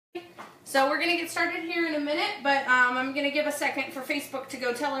So we're going to get started here in a minute, but I'm going to give a second for Facebook to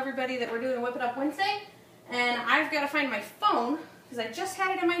go tell everybody that we're doing a Whip It Up Wednesday. And I've got to find my phone, because I just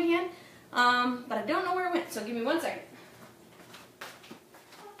had it in my hand, but I don't know where it went, so give me 1 second.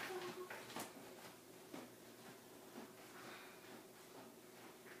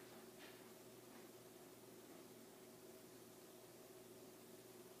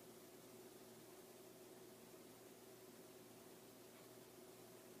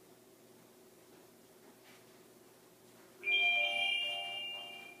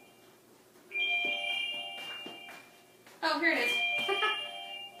 Oh, here it is.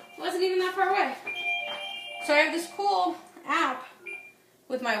 Wasn't even that far away. So I have this cool app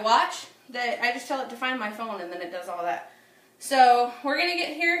with my watch that I just tell it to find my phone and then it does all that. So we're going to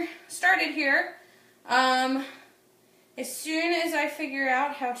get started here. As soon as I figure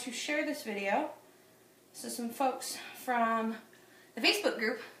out how to share this video, so some folks from the Facebook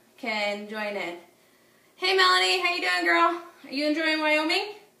group can join in. Hey Melanie, how you doing, girl? Are you enjoying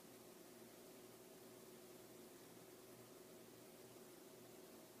Wyoming?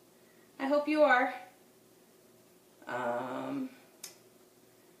 I hope you are. I'm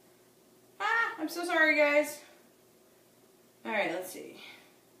so sorry, guys. All right, let's see.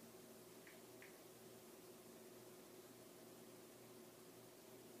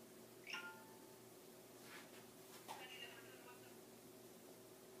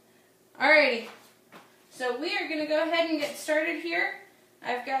 Alrighty, so we are going to go ahead and get started here.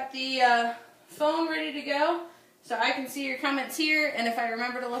 I've got the phone ready to go. So I can see your comments here, and if I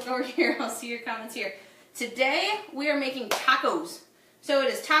remember to look over here, I'll see your comments here. Today, we are making tacos. So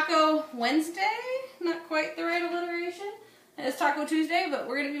it is Taco Wednesday, not quite the right alliteration. It's Taco Tuesday, but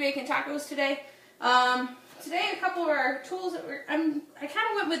we're going to be making tacos today. Today, a couple of our tools that I kind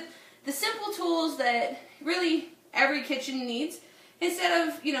of went with the simple tools that really every kitchen needs. Instead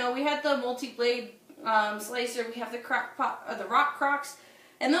of, we had the multi-blade slicer, we have the crock pot, or the rock crocks,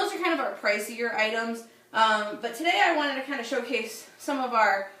 and those are kind of our pricier items. But today I wanted to kind of showcase some of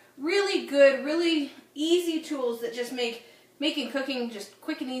our really good, really easy tools that just make making cooking just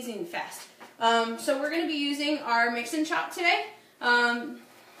quick and easy and fast. So we're going to be using our mix and chop today.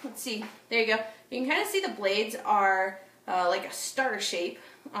 Let's see, there you go. You can kind of see the blades are like a star shape,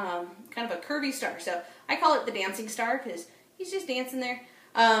 kind of a curvy star. So I call it the dancing star because he's just dancing there.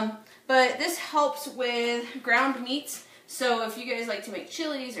 But this helps with ground meats. So if you guys like to make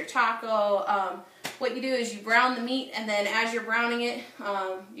chilies or taco, what you do is you brown the meat, and then as you're browning it,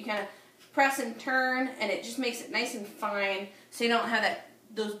 you kind of press and turn, and it just makes it nice and fine, so you don't have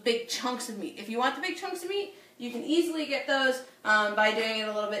those big chunks of meat. If you want the big chunks of meat, you can easily get those by doing it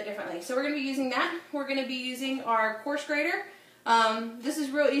a little bit differently. So we're going to be using that. We're going to be using our coarse grater. This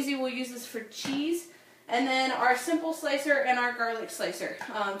is real easy. We'll use this for cheese. And then our simple slicer and our garlic slicer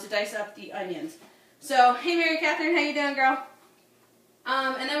to dice up the onions. So, hey Mary Catherine, how you doing, girl?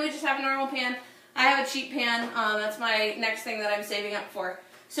 And then we just have a normal pan. I have a cheap pan. That's my next thing that I'm saving up for.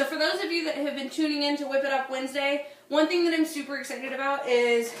 So for those of you that have been tuning in to Whip It Up Wednesday, one thing that I'm super excited about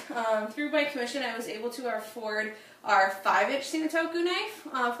is through my commission I was able to afford our 5-inch Santoku knife,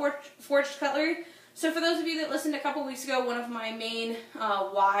 forged cutlery. So for those of you that listened a couple weeks ago, one of my main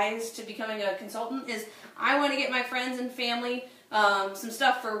whys to becoming a consultant is I want to get my friends and family some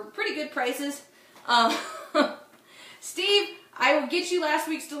stuff for pretty good prices. Steve, I will get you last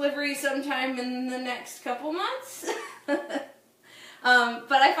week's delivery sometime in the next couple months. But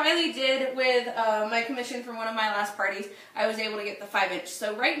I finally did with my commission from one of my last parties. I was able to get the 5-inch.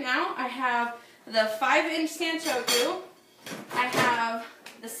 So right now I have the 5-inch Santoku. I have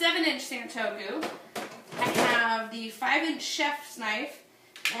the 7-inch Santoku. I have the 5-inch chef's knife.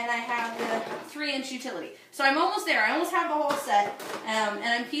 And I have the 3-inch utility. So I'm almost there. I almost have the whole set, and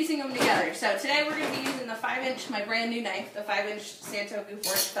I'm piecing them together. So today we're going to be using the 5-inch, my brand new knife, the 5-inch Santoku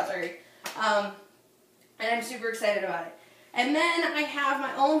forged cutlery. And I'm super excited about it. And then I have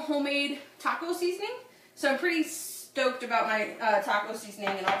my own homemade taco seasoning. So I'm pretty stoked about my taco seasoning,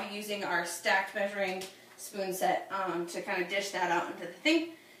 and I'll be using our stacked measuring spoon set to kind of dish that out into the thing.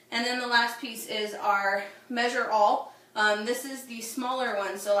 And then the last piece is our Measure All. This is the smaller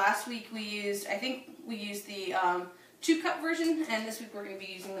one. So last week I think we used the 2-cup version, and this week we're going to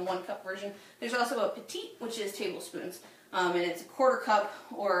be using the 1-cup version. There's also a petite, which is tablespoons, and it's a 1/4 cup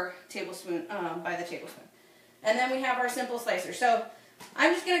or tablespoon by the tablespoon. And then we have our simple slicer. So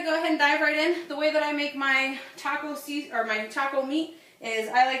I'm just going to go ahead and dive right in. The way that I make my taco meat is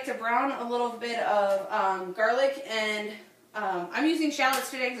I like to brown a little bit of garlic, and I'm using shallots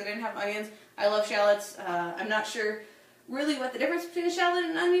today because I didn't have onions. I love shallots. I'm not sure really what the difference between a shallot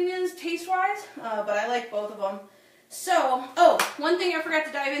and an onion is taste-wise, but I like both of them. So, one thing I forgot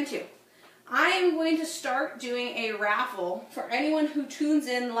to dive into. I am going to start doing a raffle for anyone who tunes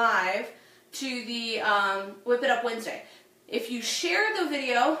in live to the Whip It Up Wednesday. If you share the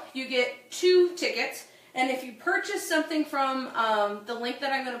video, you get 2 tickets, and if you purchase something from the link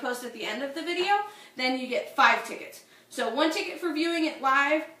that I'm going to post at the end of the video, then you get 5 tickets. So 1 ticket for viewing it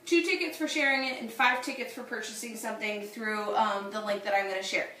live, 2 tickets for sharing it, and 5 tickets for purchasing something through the link that I'm going to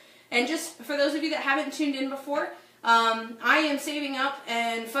share. And just for those of you that haven't tuned in before, I am saving up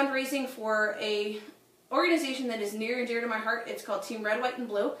and fundraising for a organization that is near and dear to my heart. It's called Team Red, White, and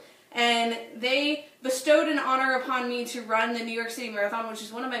Blue. And they bestowed an honor upon me to run the New York City Marathon, which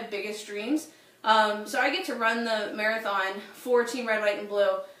is one of my biggest dreams. So I get to run the marathon for Team Red, White, and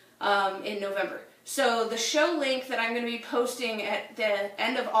Blue in November. So the show link that I'm going to be posting at the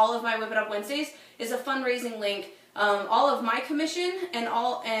end of all of my Whip It Up Wednesdays is a fundraising link. All of my commission and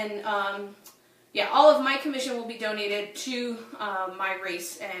all of my commission will be donated to my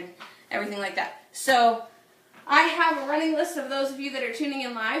race and everything like that. So I have a running list of those of you that are tuning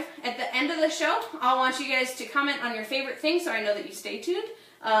in live. At the end of the show, I'll want you guys to comment on your favorite thing so I know that you stay tuned.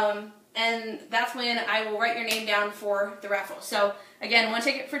 And that's when I will write your name down for the raffle. So again, 1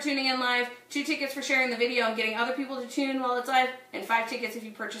 ticket for tuning in live, 2 tickets for sharing the video and getting other people to tune while it's live, and 5 tickets if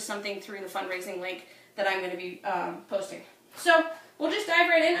you purchase something through the fundraising link that I'm going to be posting. So we'll just dive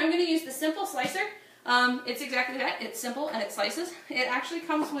right in. I'm going to use the simple slicer. It's exactly that. It's simple and it slices. It actually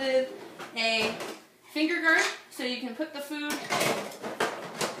comes with a finger guard, so you can put the food.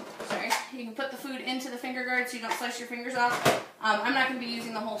 You can put the food into the finger guard so you don't slice your fingers off. I'm not going to be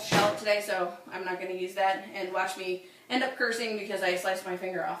using the whole shell today, so I'm not going to use that and watch me end up cursing because I sliced my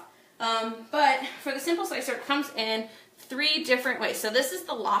finger off. But for the simple slicer, it comes in 3 different ways. So this is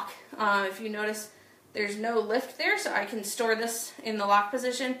the lock. If you notice, there's no lift there, so I can store this in the lock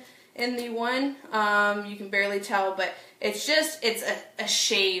position. In the one, you can barely tell, but it's a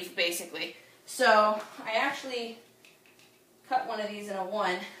shave, basically. So I actually cut one of these in a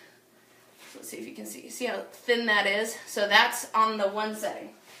 1. So let's see if you can see how thin that is. So that's on the 1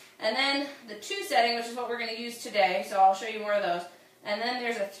 setting. And then the 2 setting, which is what we're going to use today, so I'll show you more of those. And then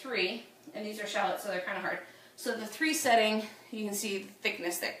there's a 3, and these are shallots, so they're kind of hard. So the 3 setting, you can see the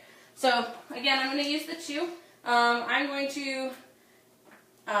thickness there. So again, I'm going to use the 2. I'm going to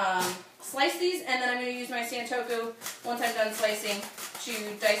slice these, and then I'm going to use my Santoku, once I'm done slicing, to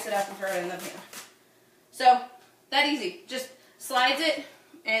dice it up and throw it in the pan. So, that easy. Just slides it,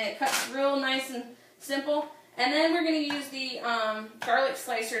 and it cuts real nice and simple. And then we're going to use the garlic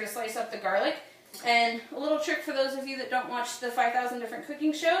slicer to slice up the garlic. And a little trick for those of you that don't watch the 5,000 different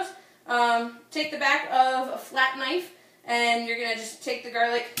cooking shows, take the back of a flat knife, and you're going to just take the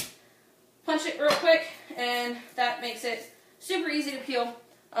garlic, punch it real quick, and that makes it super easy to peel.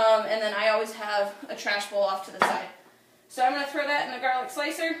 And then I always have a trash bowl off to the side. So I'm going to throw that in the garlic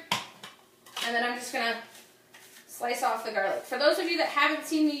slicer, and then I'm just going to slice off the garlic. For those of you that haven't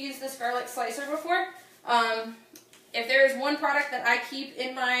seen me use this garlic slicer before, if there is one product that I keep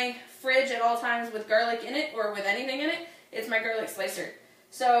in my fridge at all times with garlic in it, or with anything in it, it's my garlic slicer.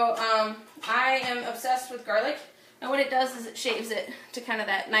 So I am obsessed with garlic, and what it does is it shaves it to kind of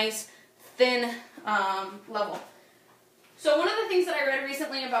that nice, thin level. So one of the things that I read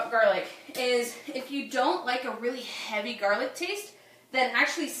recently about garlic is if you don't like a really heavy garlic taste, then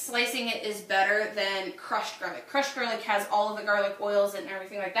actually slicing it is better than crushed garlic. Crushed garlic has all of the garlic oils and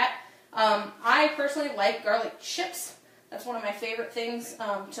everything like that. I personally like garlic chips. That's one of my favorite things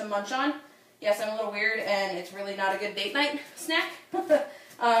to munch on. Yes, I'm a little weird, and it's really not a good date night snack.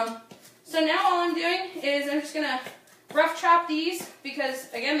 So now all I'm doing is I'm just going to rough chop these because,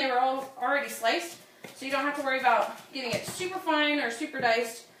 again, they were all already sliced. So you don't have to worry about getting it super fine or super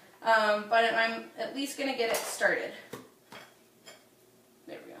diced, but I'm at least going to get it started.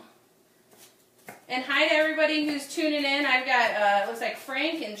 There we go. And hi to everybody who's tuning in. I've got, looks like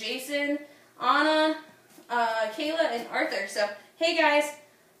Frank and Jason, Anna, Kayla, and Arthur. So, hey guys.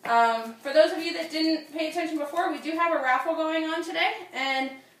 For those of you that didn't pay attention before, we do have a raffle going on today.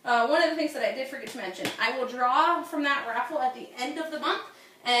 And one of the things that I did forget to mention, I will draw from that raffle at the end of the month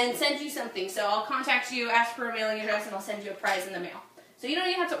and send you something. So I'll contact you, ask for a mailing address, and I'll send you a prize in the mail. So you don't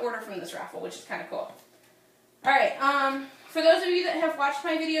even have to order from this raffle, which is kind of cool. Alright, for those of you that have watched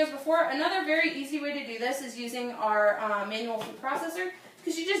my videos before, another very easy way to do this is using our manual food processor.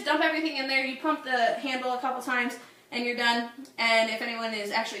 Because you just dump everything in there, you pump the handle a couple times, and you're done. And if anyone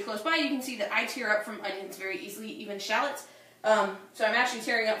is actually close by, you can see that I tear up from onions very easily, even shallots. So I'm actually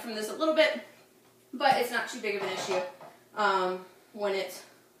tearing up from this a little bit, but it's not too big of an issue when it's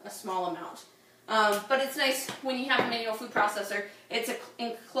a small amount. But it's nice when you have a manual food processor. It's an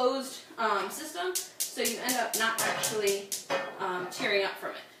enclosed system, so you end up not actually tearing up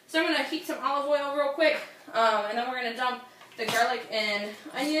from it. So I'm going to heat some olive oil real quick, and then we're going to dump the garlic and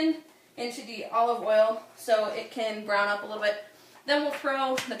onion into the olive oil so it can brown up a little bit. Then we'll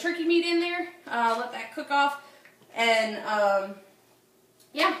throw the turkey meat in there, let that cook off, and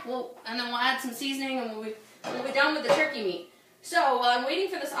yeah, and then we'll add some seasoning, and we'll be done with the turkey meat. So while I'm waiting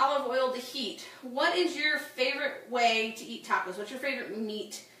for this olive oil to heat, what is your favorite way to eat tacos? What's your favorite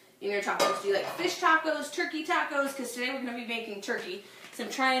meat in your tacos? Do you like fish tacos, turkey tacos? Because today we're going to be making turkey, so I'm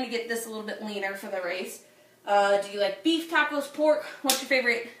trying to get this a little bit leaner for the race. Do you like beef tacos, pork? What's your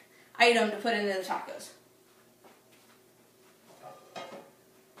favorite item to put into the tacos?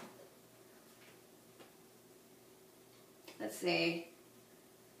 Let's see.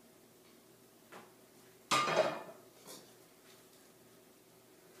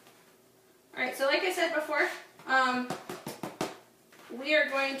 Alright, so like I said before, we are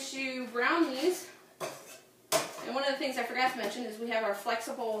going to brown these. And one of the things I forgot to mention is we have our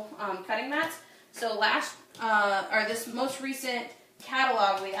flexible cutting mats. So this most recent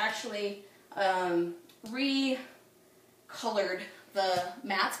catalog, we actually recolored the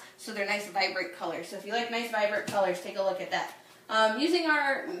mats so they're nice vibrant colors. So if you like nice vibrant colors, take a look at that. Using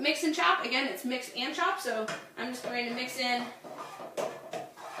our mix and chop, again it's mix and chop, so I'm just going to mix in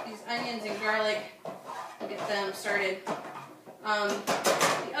these onions and garlic and get them started.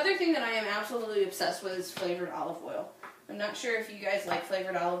 The other thing that I am absolutely obsessed with is flavored olive oil. I'm not sure if you guys like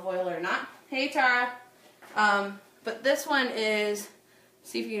flavored olive oil or not. Hey Tara. But this one is,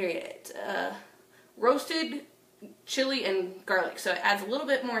 see if you can read it, roasted chili and garlic. So it adds a little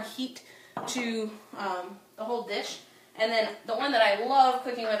bit more heat to the whole dish. And then the one that I love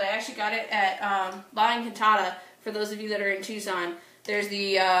cooking with, I actually got it at La Encantada, for those of you that are in Tucson. There's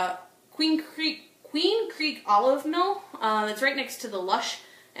the Queen Creek Olive Mill. It's right next to the Lush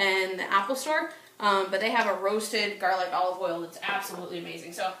and the Apple Store. But they have a roasted garlic olive oil that's absolutely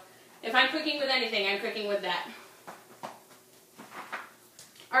amazing. So if I'm cooking with anything, I'm cooking with that.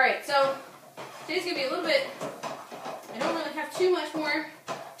 Alright, so today's going to be a little bit, I don't really have too much more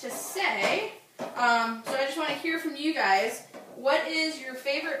to say. So I just want to hear from you guys. What is your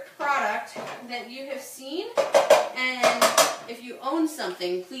favorite product that you have seen? And if you own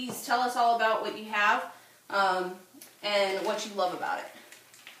something, please tell us all about what you have and what you love about it.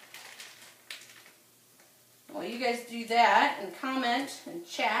 While you guys do that and comment and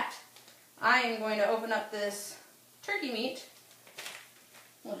chat, I am going to open up this turkey meat.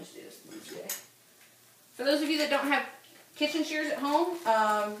 We'll just do this easy way. For those of you that don't have kitchen shears at home,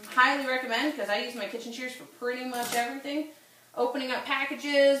 highly recommend, because I use my kitchen shears for pretty much everything. Opening up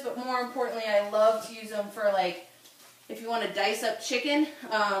packages, but more importantly, I love to use them for, like, if you want to dice up chicken.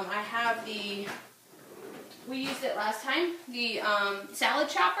 I have we used it last time, the salad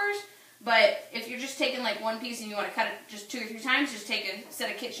choppers, but if you're just taking like one piece and you want to cut it just 2 or 3 times, just take a set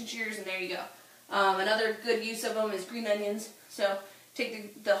of kitchen shears and there you go. Another good use of them is green onions. So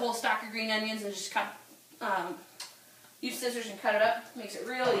take the whole stalk of green onions and just cut, use scissors and cut it up. Makes it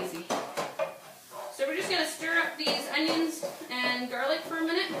real easy. So we're just going to stir up these onions and garlic for a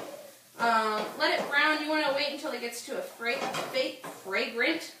minute. Let it brown. You want to wait until it gets to a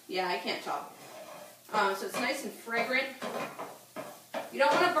fragrant. Yeah, I can't talk. So it's nice and fragrant. You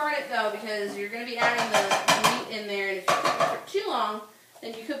don't want to burn it though, because you're going to be adding the meat in there, and if you cook it for too long,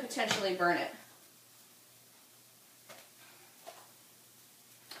 then you could potentially burn it.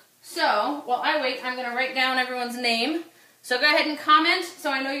 So while I wait, I'm going to write down everyone's name. So go ahead and comment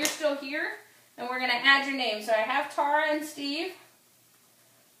so I know you're still here. And we're going to add your name. So I have Tara and Steve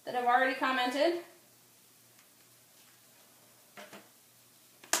that have already commented.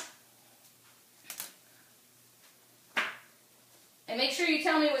 And make sure you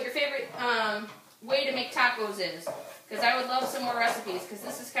tell me what your favorite way to make tacos is. Because I would love some more recipes. Because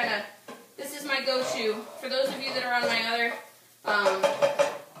this is my go-to. For those of you that are on my other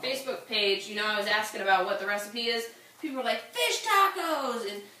Facebook page, you know I was asking about what the recipe is. People were like, fish tacos!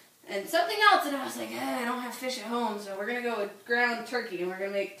 And something else, and I was like, I don't have fish at home, so we're going to go with ground turkey, and we're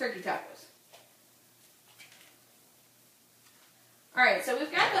going to make turkey tacos. Alright, so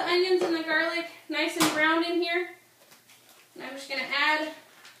we've got the onions and the garlic nice and browned in here. And I'm just going to add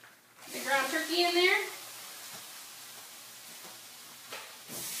the ground turkey in there.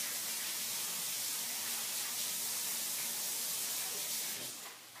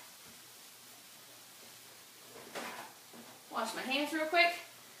 Wash my hands real quick.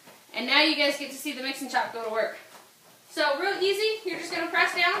 And now you guys get to see the mix and chop go to work. So real easy, you're just going to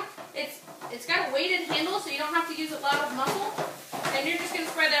press down. It's got a weighted handle, so you don't have to use a lot of muscle. And you're just going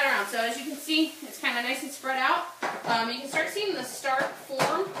to spread that around. So as you can see, it's kind of nice and spread out. You can start seeing the start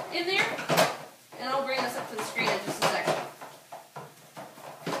form in there. And I'll bring this up to the screen in just a second.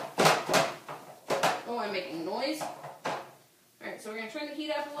 I'm making noise. Alright, so we're going to turn the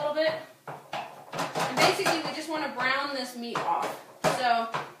heat up a little bit. And basically, we just want to brown this meat off. So,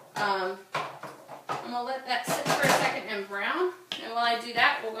 I'm going to let that sit for a second and brown. And while I do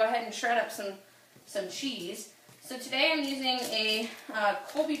that, we'll go ahead and shred up some cheese. So today I'm using a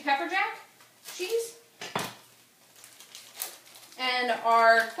Colby pepper jack cheese and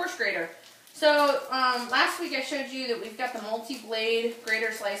our coarse grater. So last week I showed you that we've got the multi-blade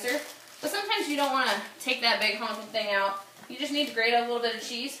grater slicer, but sometimes you don't want to take that big honking thing out. You just need to grate a little bit of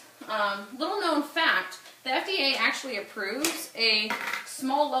cheese. Little known fact, the FDA actually approves a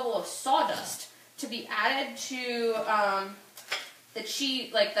small level of sawdust to be added to the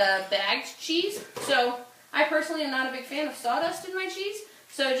cheese, like the bagged cheese. So I personally am not a big fan of sawdust in my cheese.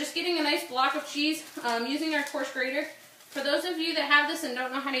 So just getting a nice block of cheese, using our coarse grater. For those of you that have this and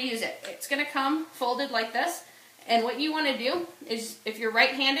don't know how to use it, it's going to come folded like this. And what you want to do is, if you're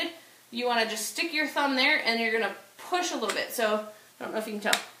right-handed, you want to just stick your thumb there and you're going to push a little bit. So, I don't know if you can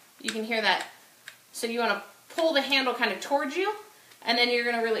tell. You can hear that. So you want to pull the handle kind of towards you, and then you're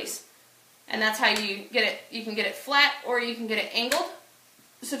going to release. And that's how you get it. You can get it flat or you can get it angled.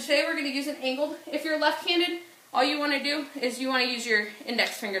 So today we're going to use it angled. If you're left-handed, all you want to do is you want to use your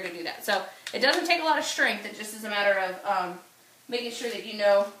index finger to do that. So it doesn't take a lot of strength. It just is a matter of making sure that you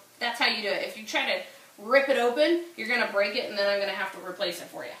know that's how you do it. If you try to rip it open, you're going to break it, and then I'm going to have to replace it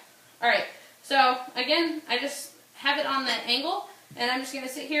for you. All right. So again, I just have it on the angle, and I'm just going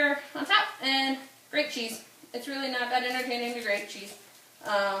to sit here on top and grate cheese. It's really not that entertaining to grate cheese.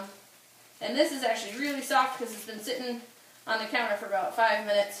 And this is actually really soft because it's been sitting on the counter for about 5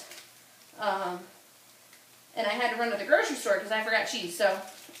 minutes. And I had to run to the grocery store because I forgot cheese, so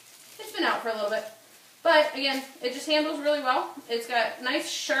it's been out for a little bit. But again, it just handles really well. It's got nice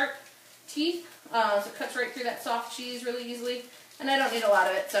sharp teeth, so it cuts right through that soft cheese really easily. And I don't need a lot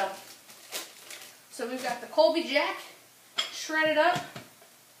of it, so we've got the Colby Jack shredded up.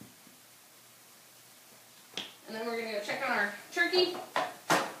 And then we're going to go check on our turkey.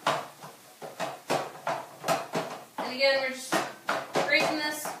 And again, we're just grating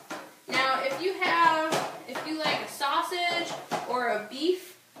this. Now, if you like a sausage or a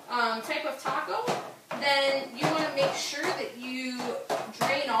beef type of taco, then you want to make sure that you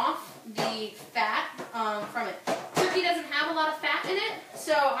drain off the fat from it. Turkey doesn't have a lot of fat in it,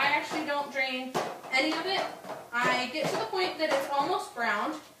 so I actually don't drain any of it. I get to the point that it's almost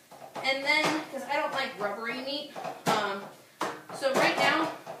browned, and then, because I don't like rubbery meat, so right now,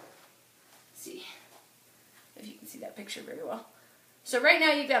 let's see if you can see that picture very well. So right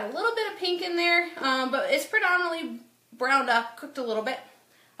now you've got a little bit of pink in there, but it's predominantly browned up, cooked a little bit.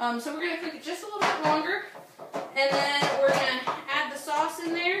 So we're going to cook it just a little bit longer, and then we're going to add the sauce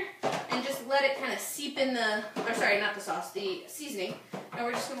in there and just let it kind of seep in the, or sorry, not the sauce, the seasoning, and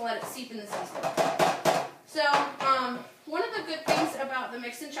we're just going to let it seep in the seasoning. So one of the good things about the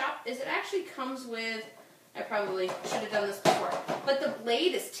mix and chop is it actually comes with, I probably should have done this before, but the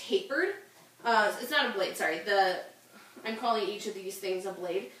blade is tapered. It's not a blade, sorry, I'm calling each of these things a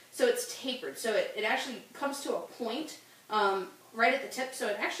blade. So it's tapered. So it actually comes to a point right at the tip. So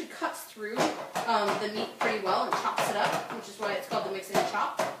it actually cuts through the meat pretty well and chops it up, which is why it's called the mix and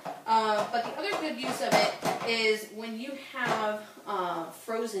chop. But the other good use of it is when you have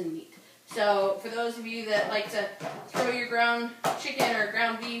frozen meat. So for those of you that like to throw your ground chicken or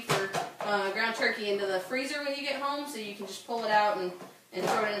ground beef or ground turkey into the freezer when you get home, so you can just pull it out and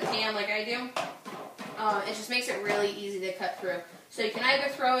throw it in a pan like I do. It just makes it really easy to cut through. So you can either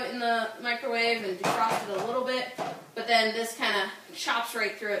throw it in the microwave and defrost it a little bit, but then this kind of chops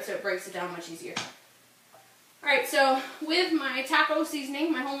right through it so it breaks it down much easier. Alright, so with my taco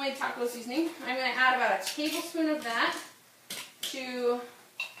seasoning, my homemade taco seasoning, I'm going to add about a tablespoon of that to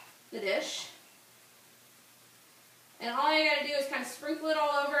the dish. And all I got to do is kind of sprinkle it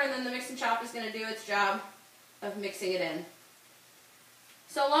all over, and then the mix and chop is going to do its job of mixing it in.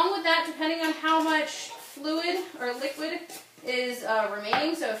 So along with that, depending on how much fluid or liquid is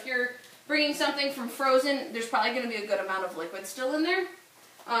remaining, so if you're bringing something from frozen, there's probably going to be a good amount of liquid still in there.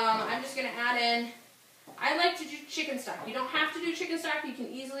 I'm just going to add in, I like to do chicken stock. You don't have to do chicken stock, you can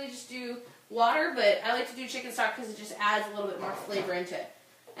easily just do water, but I like to do chicken stock because it just adds a little bit more flavor into it.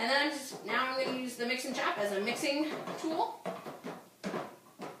 And then now I'm going to use the mix and chop as a mixing tool.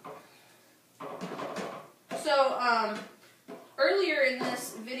 So, earlier in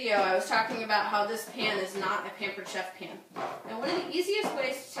this video, I was talking about how this pan is not a Pampered Chef pan. And one of the easiest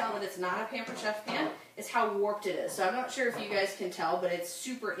ways to tell that it's not a Pampered Chef pan is how warped it is. So I'm not sure if you guys can tell, but it's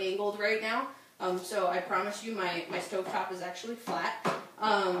super angled right now. So I promise you my stovetop is actually flat.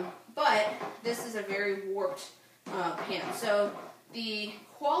 But this is a very warped pan. So the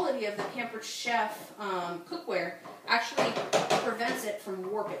quality of the Pampered Chef cookware actually prevents it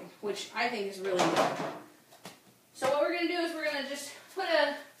from warping, which I think is really neat. So what we're going to do is we're going to just put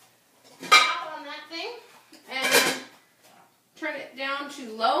a top on that thing and turn it down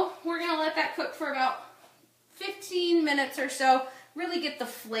to low. We're going to let that cook for about 15 minutes or so, really get the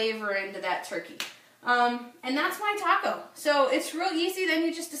flavor into that turkey. And that's my taco. So it's real easy. Then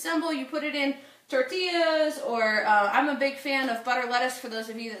you just assemble, you put it in tortillas, or I'm a big fan of butter lettuce. For those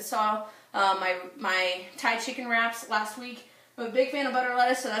of you that saw my Thai chicken wraps last week, I'm a big fan of butter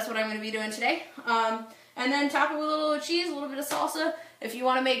lettuce, so that's what I'm going to be doing today. And then top it with a little cheese, a little bit of salsa. If you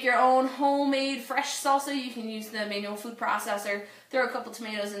want to make your own homemade fresh salsa, you can use the manual food processor. Throw a couple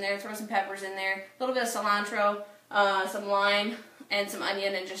tomatoes in there, throw some peppers in there, a little bit of cilantro, some lime, and some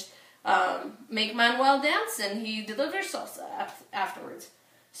onion, and just make Manuel dance, and he delivers salsa afterwards.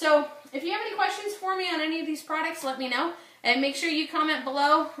 So if you have any questions for me on any of these products, let me know. And make sure you comment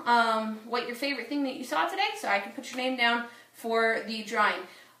below what your favorite thing that you saw today, so I can put your name down for the drawing.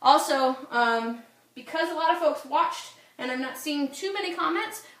 Also, because a lot of folks watched and I'm not seeing too many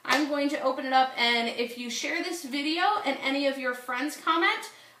comments, I'm going to open it up, and if you share this video and any of your friends comment,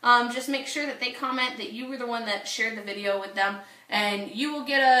 just make sure that they comment that you were the one that shared the video with them, and you will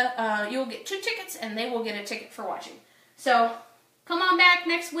get 2 tickets, and they will get a ticket for watching. So come on back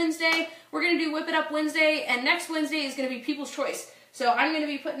next Wednesday. We're going to do Whip It Up Wednesday, and next Wednesday is going to be People's Choice. So I'm going to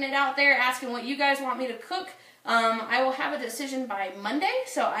be putting it out there, asking what you guys want me to cook. I will have a decision by Monday,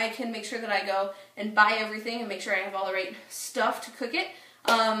 so I can make sure that I go and buy everything and make sure I have all the right stuff to cook it.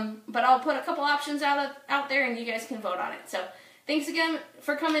 But I'll put a couple options out there, and you guys can vote on it. So thanks again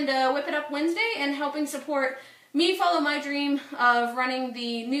for coming to Whip It Up Wednesday and helping support me follow my dream of running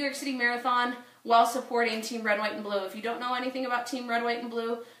the New York City Marathon while supporting Team Red, White, and Blue. If you don't know anything about Team Red, White, and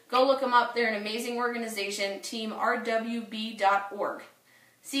Blue, go look them up. They're an amazing organization, teamrwb.org.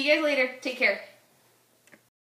 See you guys later. Take care.